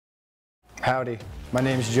Howdy, my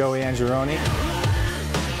name is Joey Angerone.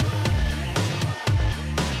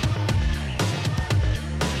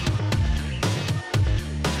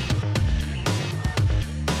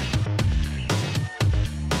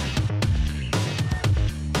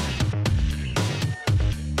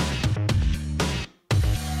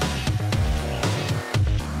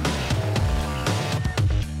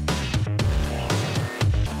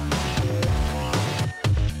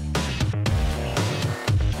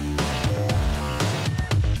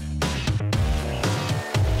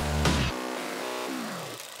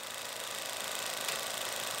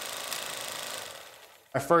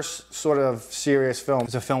 My first sort of serious film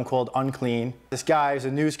is a film called Unclean. This guy is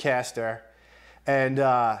a newscaster, and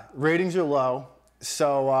ratings are low,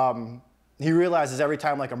 so he realizes every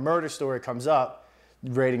time like a murder story comes up,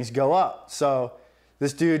 ratings go up. So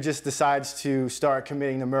this dude just decides to start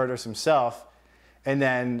committing the murders himself, and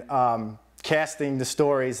then casting the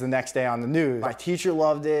stories the next day on the news. My teacher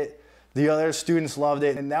loved it, the other students loved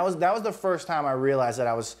it, and that was the first time I realized that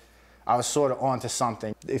I was sort of onto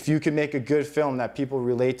something. If you can make a good film that people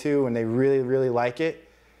relate to and they really, really like it,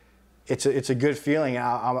 it's a good feeling.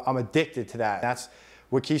 I'm addicted to that. That's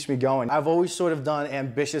what keeps me going. I've always sort of done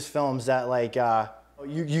ambitious films that like,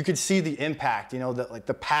 you could see the impact, you know, like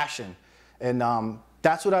the passion. And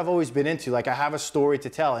that's what I've always been into. Like I have a story to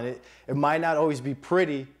tell, and it might not always be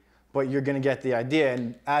pretty, but you're gonna get the idea.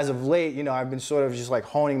 And as of late, you know, I've been sort of just like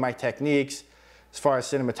honing my techniques. As far as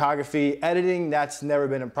cinematography, editing, that's never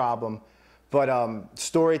been a problem. But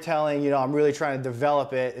storytelling, you know, I'm really trying to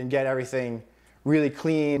develop it and get everything really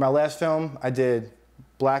clean. My last film, I did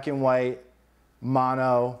black and white,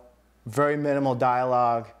 mono, very minimal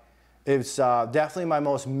dialogue. It's definitely my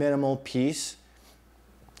most minimal piece.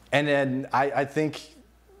 And then I think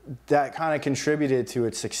that kind of contributed to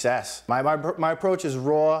its success. My approach is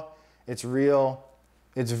raw, it's real,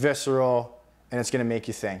 it's visceral, and it's gonna make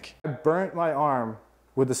you think. I burnt my arm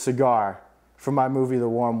with a cigar for my movie, The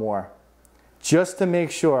Warm War, just to make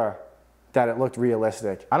sure that it looked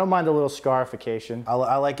realistic. I don't mind a little scarification.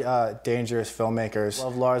 I like dangerous filmmakers.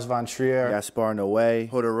 Love Lars von Trier, Gaspar Noé,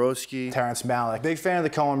 Jodorowsky, Terrence Malick. Big fan of the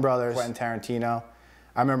Coen brothers, Quentin Tarantino.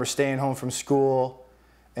 I remember staying home from school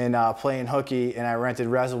and playing hooky, and I rented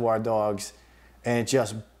Reservoir Dogs, and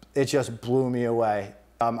it just blew me away.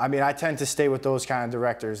 I mean, I tend to stay with those kind of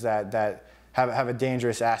directors that have a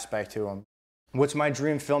dangerous aspect to them. What's my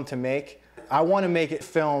dream film to make? I want to make a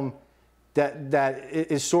film that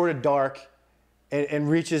is sort of dark and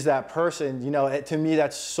reaches that person. You know, to me,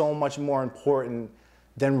 that's so much more important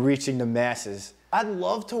than reaching the masses. I'd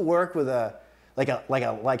love to work with like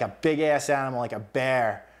a big ass animal, like a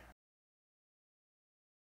bear,